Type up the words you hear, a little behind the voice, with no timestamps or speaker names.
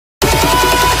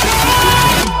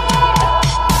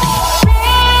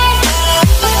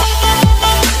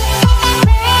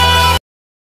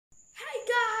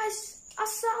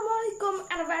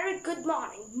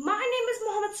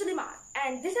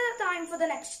time for the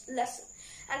next lesson.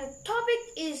 And the topic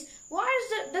is, why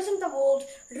doesn't the world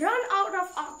run out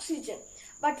of oxygen?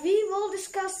 But we will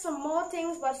discuss some more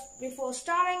things. But before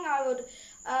starting, I would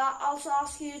also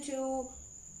ask you to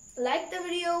like the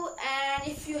video,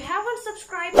 and if you haven't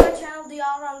subscribed to my channel, the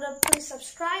all-rounder, please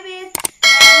subscribe it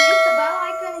and hit the bell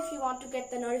icon if you want to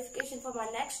get the notification for my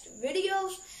next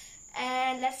videos.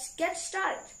 And let's get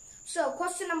started. So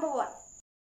question number 1,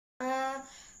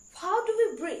 how do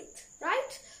we breathe,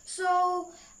 right?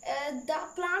 So the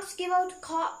plants give out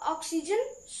oxygen,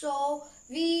 so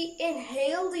we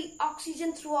inhale the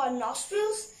oxygen through our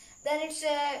nostrils, then it's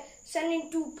sent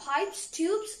into pipes,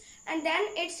 tubes, and then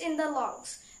it's in the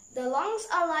lungs. The lungs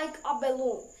are like a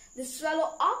balloon. They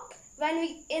swallow up when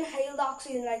we inhale the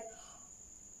oxygen, right?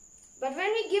 But when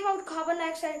we give out carbon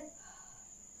dioxide,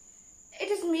 it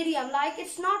is medium, like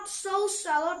it's not so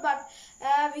swallowed, but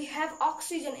we have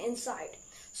oxygen inside.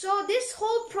 So this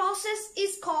whole process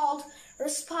is called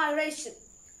respiration,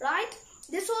 right?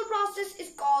 This whole process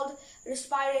is called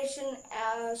respiration.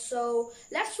 So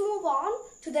let's move on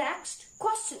to the next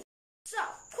question. So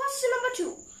question number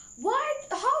 2.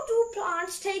 How do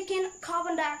plants take in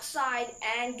carbon dioxide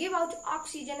and give out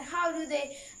oxygen? How do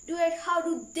they do it? How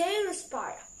do they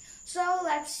respire? So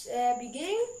let's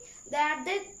begin. That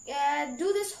they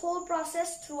do this whole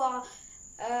process through a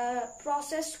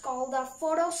process called the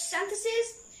photosynthesis.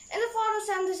 In the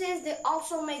photosynthesis, they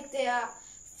also make their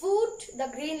food. The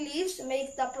green leaves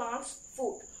make the plants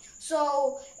food.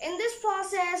 So in this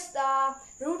process,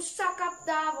 the roots suck up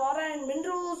the water and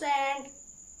minerals, and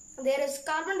there is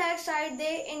carbon dioxide.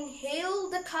 They inhale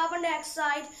the carbon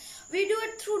dioxide. We do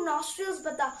it through nostrils,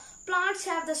 but the plants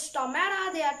have the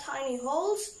stomata. They are tiny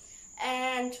holes,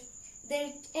 and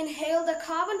they inhale the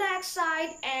carbon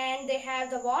dioxide, and they have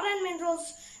the water and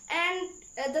minerals, and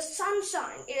the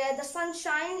sunshine and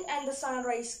the sun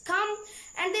rays come,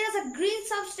 and there is a green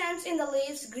substance in the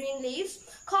leaves, green leaves,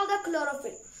 called the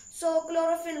chlorophyll. So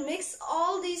chlorophyll mix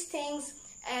all these things,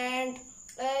 and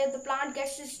the plant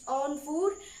gets its own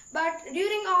food. But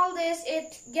during all this,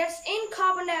 it gets in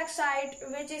carbon dioxide,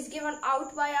 which is given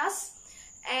out by us,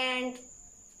 and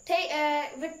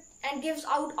gives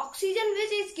out oxygen,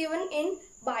 which is given in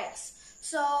by us.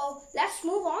 So let's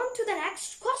move on to the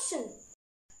next question.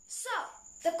 So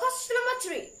the question number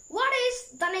 3, what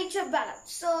is the nature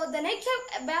balance? So the nature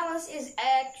balance is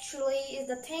actually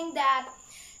the thing that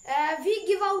we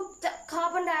give out the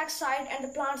carbon dioxide, and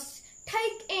the plants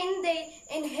they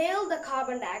inhale the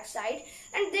carbon dioxide,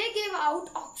 and they give out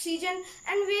oxygen,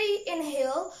 and we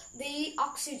inhale the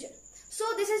oxygen. So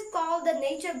this is called the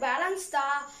nature balance. The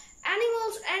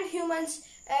animals and humans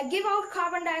give out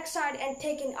carbon dioxide and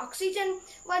take in oxygen,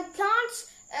 while plants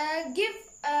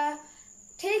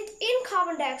take in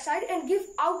carbon dioxide and give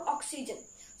out oxygen.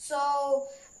 So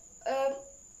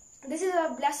this is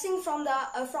a blessing from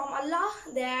Allah,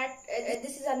 that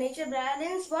this is a nature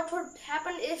balance. What would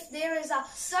happen if there is a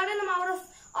certain amount of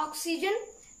oxygen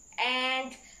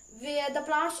and the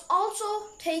plants also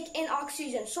take in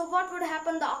oxygen? So what would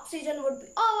happen? The oxygen would be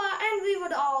over and we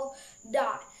would all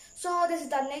die. So this is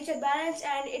the nature balance,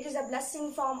 and it is a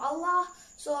blessing from Allah.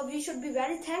 So we should be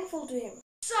very thankful to Him.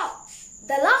 So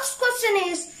the last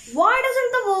question is, why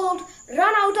doesn't the world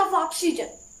run out of oxygen,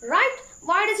 right?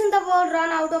 Why doesn't the world run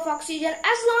out of oxygen?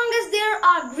 As long as there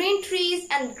are green trees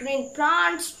and green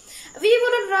plants, we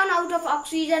wouldn't run out of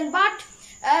oxygen. But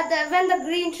when the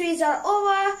green trees are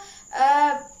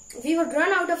over, we would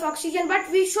run out of oxygen. But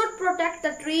we should protect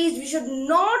the trees. We should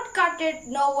not cut it.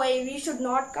 No way, we should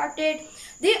not cut it.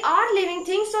 They are living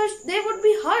things, so they would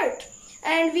be hurt.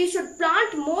 And we should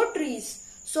plant more trees,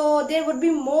 so there would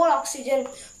be more oxygen.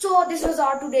 So this was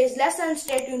our today's lesson.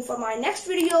 Stay tuned for my next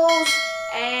videos,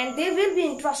 and they will be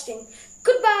interesting.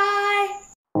 Goodbye.